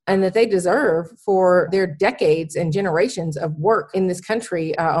earned and that they deserve for their decades and generations of work in this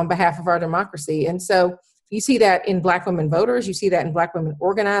country on behalf of our democracy. And so you see that in Black women voters, you see that in Black women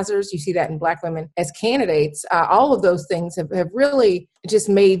organizers, you see that in Black women as candidates. All of those things have really just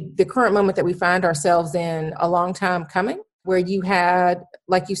made the current moment that we find ourselves in a long time coming, where you had,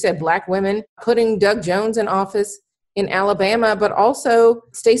 like you said, Black women putting Doug Jones in office in Alabama, but also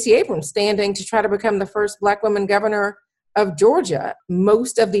Stacey Abrams standing to try to become the first Black woman governor of Georgia.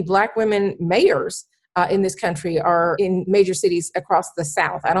 Most of the Black women mayors in this country are in major cities across the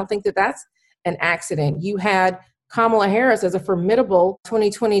South. I don't think that that's an accident. You had Kamala Harris as a formidable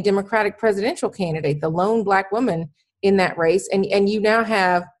 2020 Democratic presidential candidate, the lone Black woman in that race. And you now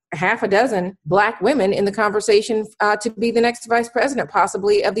have half a dozen Black women in the conversation to be the next vice president,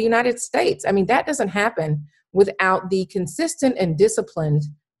 possibly, of the United States. I mean, that doesn't happen without the consistent and disciplined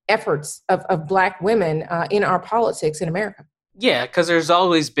efforts of Black women in our politics in America. Yeah, because there's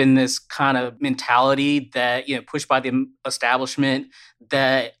always been this kind of mentality that, pushed by the establishment,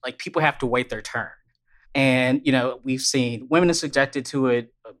 that like people have to wait their turn. And, we've seen women are subjected to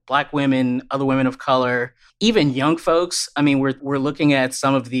it, Black women, other women of color, even young folks. I mean, we're looking at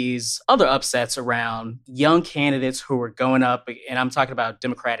some of these other upsets around young candidates who are going up, and I'm talking about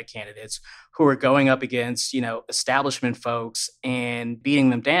Democratic candidates who are going up against, establishment folks and beating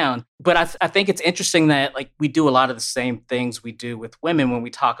them down. But I think it's interesting that like we do a lot of the same things we do with women when we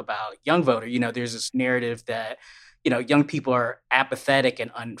talk about young voter. There's this narrative that, young people are apathetic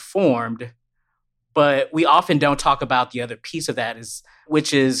and uninformed. But we often don't talk about the other piece of that,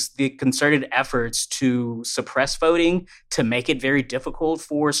 which is the concerted efforts to suppress voting, to make it very difficult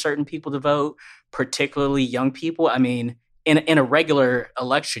for certain people to vote, particularly young people. I mean, in a regular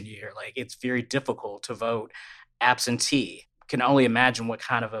election year, like it's very difficult to vote absentee. Can only imagine what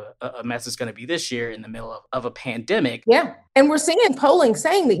kind of a mess it's going to be this year in the middle of a pandemic. Yeah. And we're seeing polling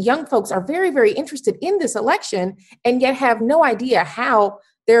saying that young folks are very, very interested in this election and yet have no idea how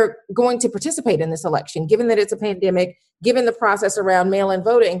they're going to participate in this election, given that it's a pandemic, given the process around mail-in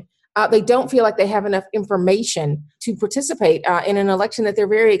voting. They don't feel like they have enough information to participate in an election that they're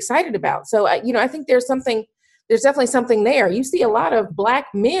very excited about. So, I think there's definitely something there. You see a lot of Black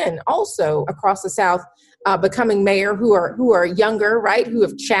men also across the South becoming mayor who are younger, right? Who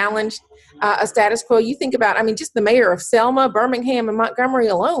have challenged a status quo. You think about, just the mayor of Selma, Birmingham, and Montgomery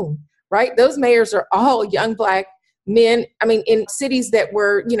alone, right? Those mayors are all young Black men, in cities that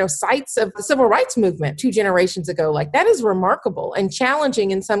were, sites of the civil rights movement 2 generations ago. Like, that is remarkable and challenging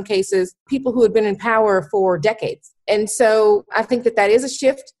in some cases, people who had been in power for decades. And so I think that is a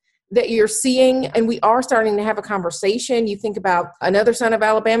shift that you're seeing, and we are starting to have a conversation. You think about another son of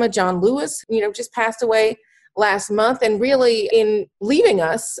Alabama, John Lewis, just passed away last month, and really in leaving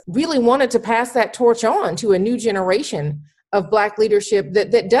us, really wanted to pass that torch on to a new generation of Black leadership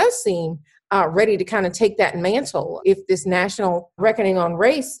that does seem ready to kind of take that mantle, if this national reckoning on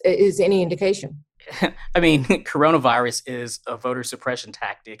race is any indication. Coronavirus is a voter suppression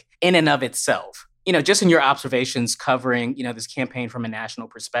tactic in and of itself. Just in your observations covering, this campaign from a national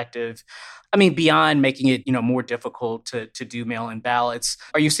perspective, beyond making it, more difficult to do mail-in ballots,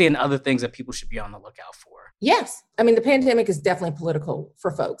 are you seeing other things that people should be on the lookout for? Yes. The pandemic is definitely political for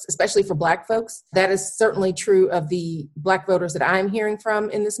folks, especially for Black folks. That is certainly true of the Black voters that I'm hearing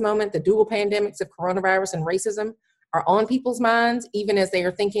from in this moment. The dual pandemics of coronavirus and racism are on people's minds, even as they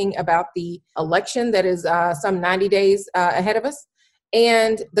are thinking about the election that is some 90 days ahead of us.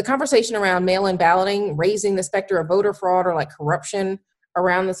 And the conversation around mail-in balloting, raising the specter of voter fraud or like corruption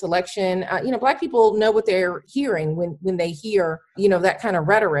around this election, Black people know what they're hearing when they hear, that kind of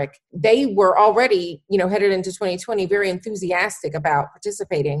rhetoric. They were already, headed into 2020 very enthusiastic about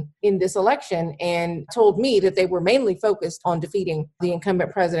participating in this election, and told me that they were mainly focused on defeating the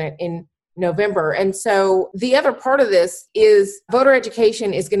incumbent president in November. And so the other part of this is voter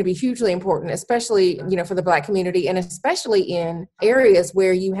education is going to be hugely important, especially, for the Black community, and especially in areas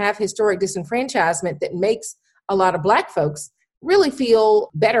where you have historic disenfranchisement that makes a lot of Black folks really feel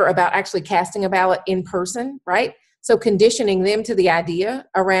better about actually casting a ballot in person, right? So conditioning them to the idea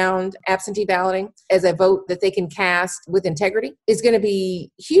around absentee balloting as a vote that they can cast with integrity is going to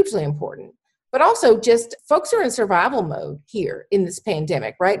be hugely important. But also just folks are in survival mode here in this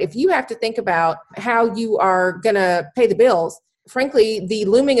pandemic, right? If you have to think about how you are going to pay the bills, frankly, the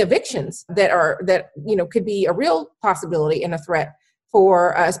looming evictions that could be a real possibility and a threat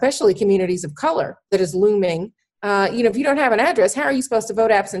for especially communities of color that is looming. If you don't have an address, how are you supposed to vote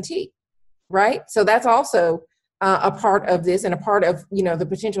absentee, right? So that's also a part of this and a part of, the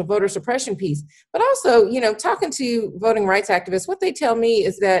potential voter suppression piece. But also, talking to voting rights activists, what they tell me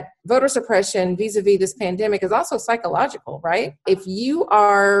is that voter suppression vis-a-vis this pandemic is also psychological, right? If you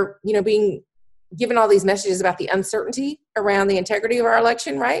are, being given all these messages about the uncertainty around the integrity of our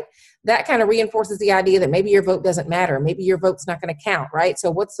election, right? That kind of reinforces the idea that maybe your vote doesn't matter. Maybe your vote's not going to count, right?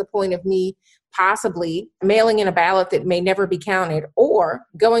 So what's the point of me possibly mailing in a ballot that may never be counted, or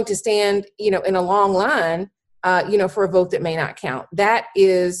going to stand, in a long line for a vote that may not count? That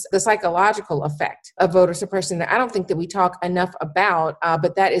is the psychological effect of voter suppression that I don't think that we talk enough about,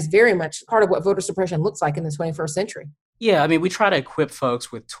 but that is very much part of what voter suppression looks like in the 21st century. Yeah, we try to equip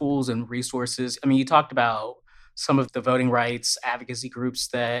folks with tools and resources. You talked about some of the voting rights advocacy groups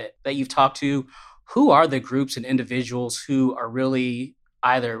that you've talked to. Who are the groups and individuals who are really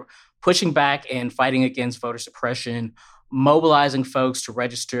either pushing back and fighting against voter suppression, mobilizing folks to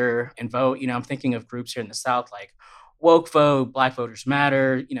register and vote? I'm thinking of groups here in the South like Woke Vote, Black Voters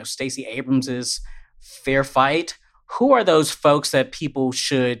Matter, Stacey Abrams's Fair Fight. Who are those folks that people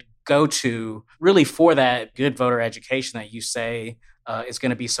should go to really for that good voter education that you say is going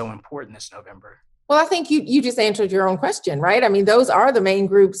to be so important this November? Well, I think you just answered your own question, right? Those are the main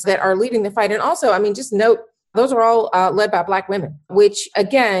groups that are leading the fight. And also, just note, those are all led by Black women, which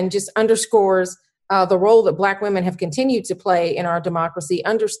again, just underscores the role that Black women have continued to play in our democracy,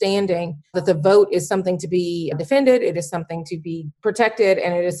 understanding that the vote is something to be defended, it is something to be protected,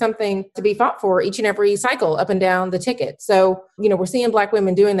 and it is something to be fought for each and every cycle up and down the ticket. So, we're seeing Black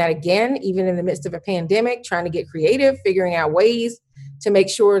women doing that again, even in the midst of a pandemic, trying to get creative, figuring out ways to make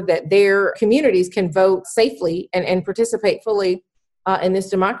sure that their communities can vote safely and participate fully in this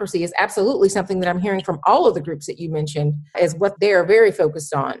democracy is absolutely something that I'm hearing from all of the groups that you mentioned as what they're very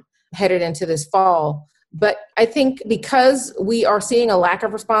focused on headed into this fall. But I think because we are seeing a lack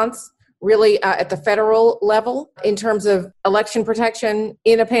of response really at the federal level in terms of election protection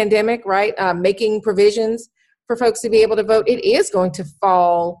in a pandemic, right? Making provisions for folks to be able to vote, it is going to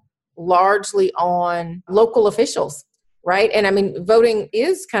fall largely on local officials, right? And voting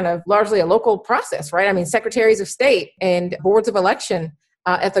is kind of largely a local process, right? Secretaries of state and boards of election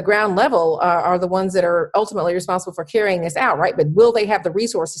at the ground level are the ones that are ultimately responsible for carrying this out, right? But will they have the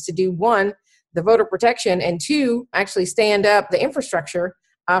resources to do, one, the voter protection, and two, actually stand up the infrastructure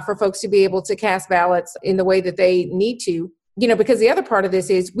for folks to be able to cast ballots in the way that they need to? Because the other part of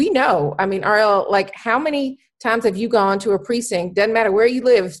this is we know, RL, how many times have you gone to a precinct, doesn't matter where you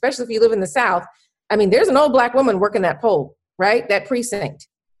live, especially if you live in the South, there's an old Black woman working that poll, right? That precinct.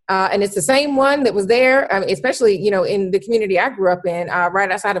 And it's the same one that was there, especially, in the community I grew up in, right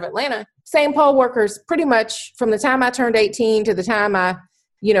outside of Atlanta. Same poll workers pretty much from the time I turned 18 to the time I,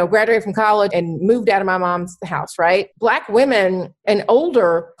 graduated from college and moved out of my mom's house, right? Black women and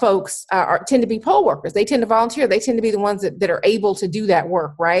older folks tend to be poll workers. They tend to volunteer. They tend to be the ones that are able to do that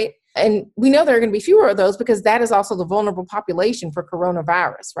work, right? And we know there are going to be fewer of those because that is also the vulnerable population for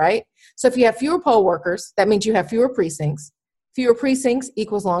coronavirus, right? So if you have fewer poll workers, that means you have fewer precincts. Fewer precincts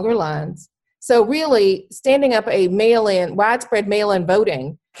equals longer lines. So really, standing up a widespread mail-in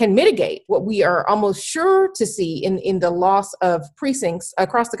voting can mitigate what we are almost sure to see in the loss of precincts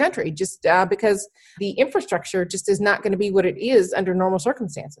across the country, just because the infrastructure just is not going to be what it is under normal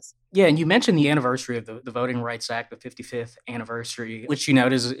circumstances. Yeah, and you mentioned the anniversary of the Voting Rights Act, the 55th anniversary, which you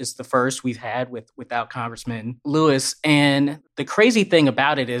note is the first we've had without Congressman Lewis. And the crazy thing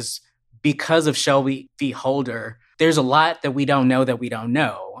about it is because of Shelby v. Holder, there's a lot that we don't know that we don't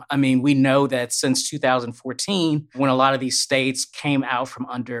know. We know that since 2014, when a lot of these states came out from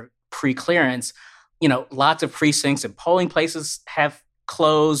under pre-clearance, lots of precincts and polling places have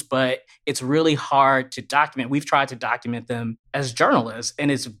closed, but it's really hard to document. We've tried to document them as journalists, and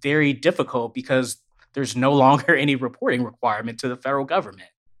it's very difficult because there's no longer any reporting requirement to the federal government.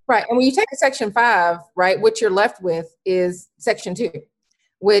 Right. And when you take a Section 5, right, what you're left with is Section 2.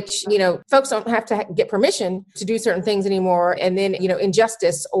 which, folks don't have to get permission to do certain things anymore. And then,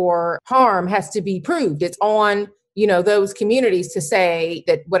 injustice or harm has to be proved. It's on, those communities to say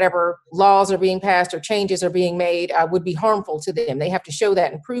that whatever laws are being passed or changes are being made would be harmful to them. They have to show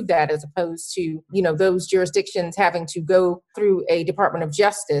that and prove that, as opposed to, those jurisdictions having to go through a Department of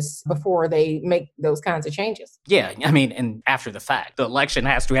Justice before they make those kinds of changes. Yeah. I mean, and after the fact, the election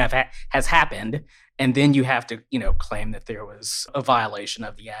has happened. And then you have to, claim that there was a violation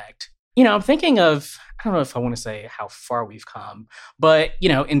of the act. I'm thinking of, I don't know if I want to say how far we've come, but,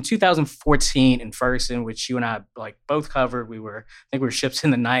 in 2014 in Ferguson, which you and I both covered, I think we were ships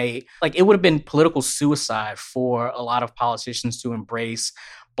in the night. It would have been political suicide for a lot of politicians to embrace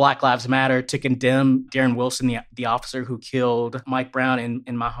Black Lives Matter, to condemn Darren Wilson, the officer who killed Mike Brown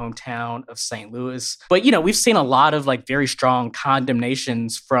in my hometown of St. Louis. But, we've seen a lot of very strong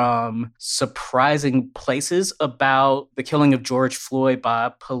condemnations from surprising places about the killing of George Floyd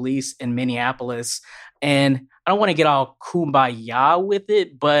by police in Minneapolis. And I don't want to get all kumbaya with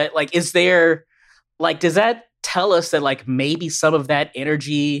it, but is there, does that tell us that maybe some of that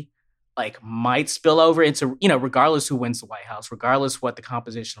energy might spill over into, regardless who wins the White House, regardless what the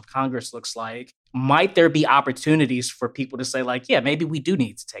composition of Congress looks like, might there be opportunities for people to say yeah, maybe we do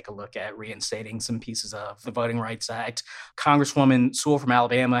need to take a look at reinstating some pieces of the Voting Rights Act. Congresswoman Sewell from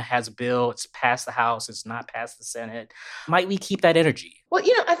Alabama has a bill. It's passed the House. It's not passed the Senate. Might we keep that energy? Well,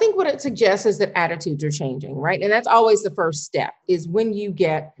 I think what it suggests is that attitudes are changing, right? And that's always the first step, is when you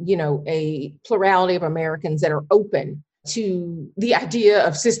get, a plurality of Americans that are open to the idea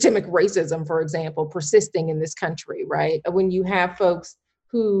of systemic racism, for example, persisting in this country, right? When you have folks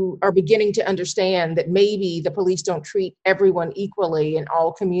who are beginning to understand that maybe the police don't treat everyone equally in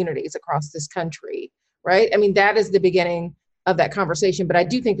all communities across this country, right? I mean, that is the beginning of that conversation. But I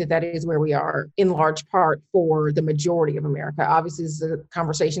do think that that is where we are in large part for the majority of America. Obviously, this is a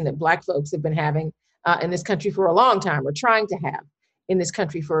conversation that Black folks have been having in this country for a long time, or trying to have in this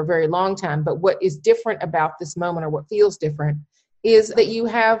country for a very long time. But what is different about this moment, or what feels different, is that you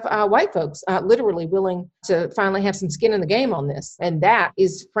have white folks literally willing to finally have some skin in the game on this. And that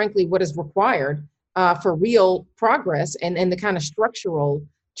is frankly what is required for real progress and the kind of structural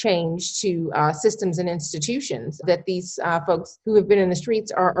change to systems and institutions that these folks who have been in the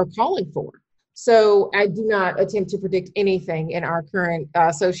streets are calling for. So I do not attempt to predict anything in our current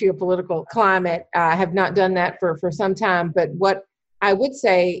socio-political climate. I have not done that for some time. But what I would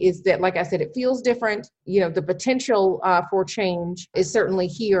say is that, like I said, it feels different. The potential for change is certainly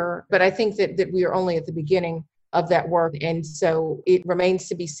here, but I think that we are only at the beginning of that work. And so it remains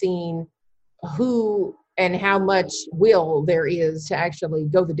to be seen who and how much will there is to actually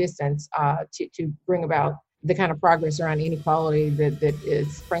go the distance to bring about the kind of progress around inequality that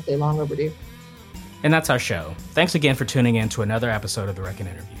is frankly long overdue. And that's our show. Thanks again for tuning in to another episode of The Reckon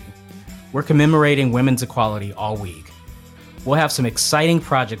Interview. We're commemorating women's equality all week. We'll have some exciting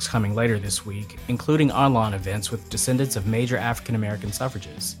projects coming later this week, including online events with descendants of major African-American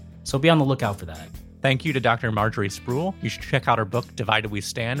suffragists. So be on the lookout for that. Thank you to Dr. Marjorie Spruill. You should check out her book, Divided We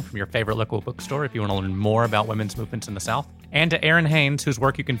Stand, from your favorite local bookstore if you want to learn more about women's movements in the South. And to Erin Haynes, whose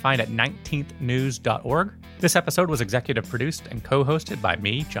work you can find at 19thnews.org. This episode was executive produced and co-hosted by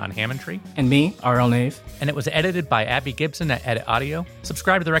me, John Hammondtree. And me, R.L. Nave. And it was edited by Abby Gibson at Edit Audio.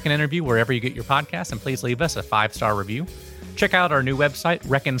 Subscribe to The Reckon Interview wherever you get your podcasts, and please leave us a 5-star review. Check out our new website,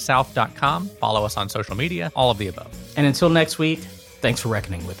 reckonsouth.com. Follow us on social media, all of the above. And until next week, thanks for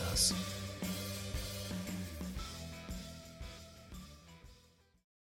reckoning with us.